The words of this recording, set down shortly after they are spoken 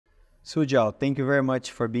Sujal, thank you very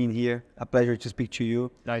much for being here. A pleasure to speak to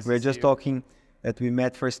you. Nice We're to see just you. talking that we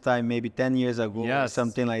met first time maybe 10 years ago or Yes.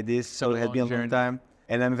 something like this. So Been it a has long been a long journey. time.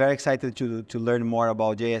 And I'm very excited to learn more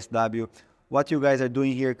about JSW. What you guys are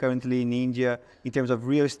doing here currently in India in terms of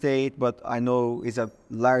real estate, but I know it's a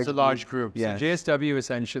large It's a large group. Yes. So JSW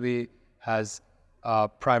essentially has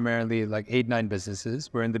primarily like 8-9 businesses.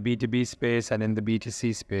 We're in the B2B space and in the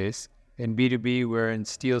B2C space. In B2B, we're in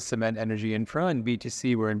steel, cement, energy infra. In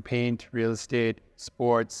B2C, we're in paint, real estate,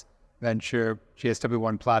 sports, venture, JSW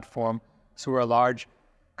One platform. So we're a large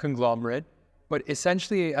conglomerate. But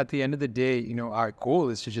essentially, at the end of the day, you know, our goal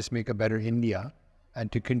is to just make a better India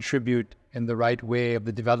and to contribute in the right way of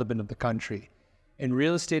the development of the country. In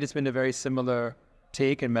real estate, it's been a very similar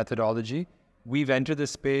take and methodology. We've entered the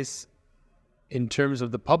space in terms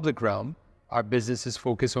of the public realm. Our business is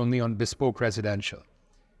focused only on bespoke residential.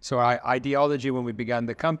 So our ideology when we began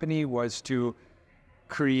the company was to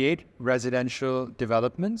create residential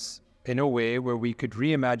developments in a way where we could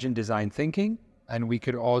reimagine design thinking and we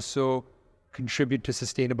could also contribute to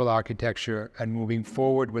sustainable architecture and moving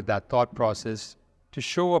forward with that thought process to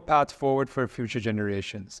show a path forward for future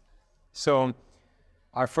generations. So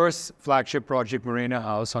our first flagship project, Morena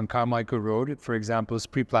House on Carmichael Road, for example, is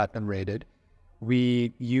pre-platinum rated.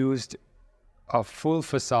 We used a full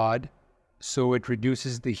facade so it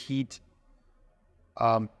reduces the heat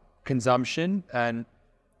consumption and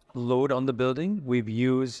load on the building. We've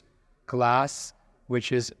used glass,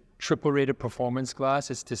 which is triple rated performance glass.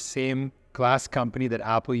 It's the same glass company that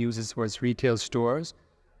Apple uses for its retail stores.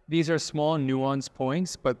 These are small nuance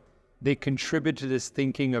points, but they contribute to this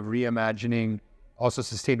thinking of reimagining also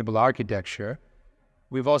sustainable architecture.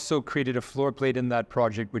 We've also created a floor plate in that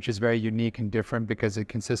project, which is very unique and different because it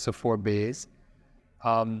consists of 4 bays.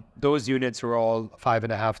 Those units are all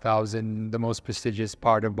 5,500, the most prestigious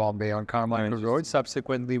part of Bombay on Carmichael Road.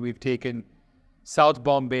 Subsequently, we've taken South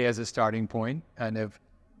Bombay as a starting point and have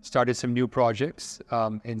started some new projects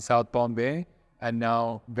in South Bombay and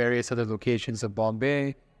now various other locations of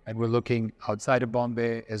Bombay. And we're looking outside of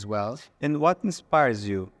Bombay as well. And what inspires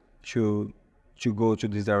you to go to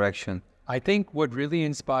this direction? I think what really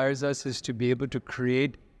inspires us is to be able to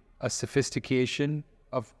create a sophistication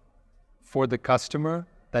for the customer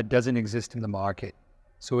that doesn't exist in the market.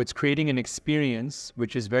 So it's creating an experience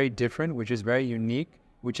which is very different, which is very unique,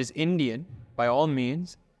 which is Indian by all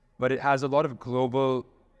means, but it has a lot of global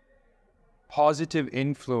positive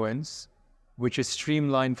influence, which is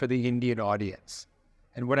streamlined for the Indian audience.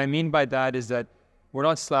 And what I mean by that is that we're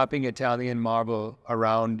not slapping Italian marble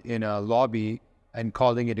around in a lobby and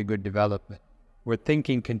calling it a good development. We're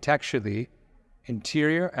thinking contextually,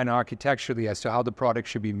 interior and architecturally as to how the product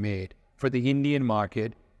should be made for the Indian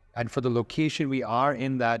market and for the location we are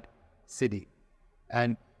in that city.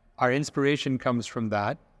 And our inspiration comes from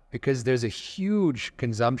that because there's a huge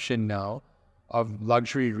consumption now of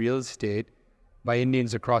luxury real estate by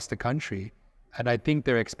Indians across the country. And I think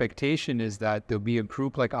their expectation is that there'll be a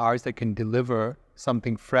group like ours that can deliver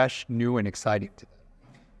something fresh, new, and exciting to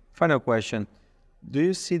them. Final question. Do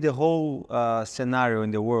you see the whole scenario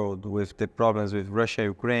in the world with the problems with Russia,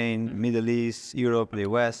 Ukraine, Middle East, Europe, the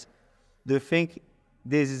US? Do you think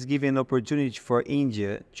this is giving an opportunity for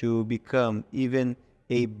India to become even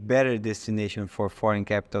a better destination for foreign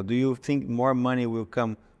capital? Do you think more money will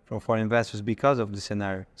come from foreign investors because of the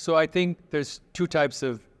scenario? So I think there's two types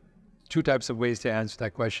of ways to answer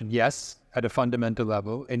that question. Yes, at a fundamental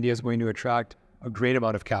level, India is going to attract a great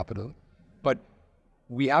amount of capital, but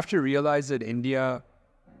we have to realize that India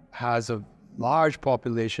has a large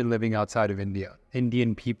population living outside of India,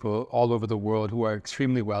 Indian people all over the world who are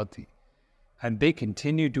extremely wealthy, and they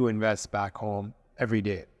continue to invest back home every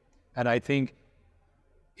day. And I think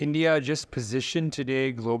India just positioned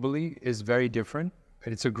today globally is very different.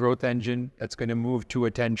 It's a growth engine that's going to move to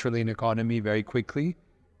a 10 trillion economy very quickly.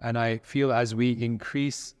 And I feel as we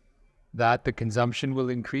increase that, the consumption will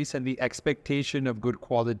increase and the expectation of good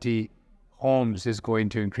quality homes is going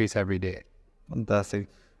to increase every day. Fantastic.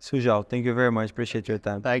 Sujal, thank you very much. Appreciate your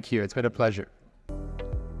time. Thank you. It's been a pleasure.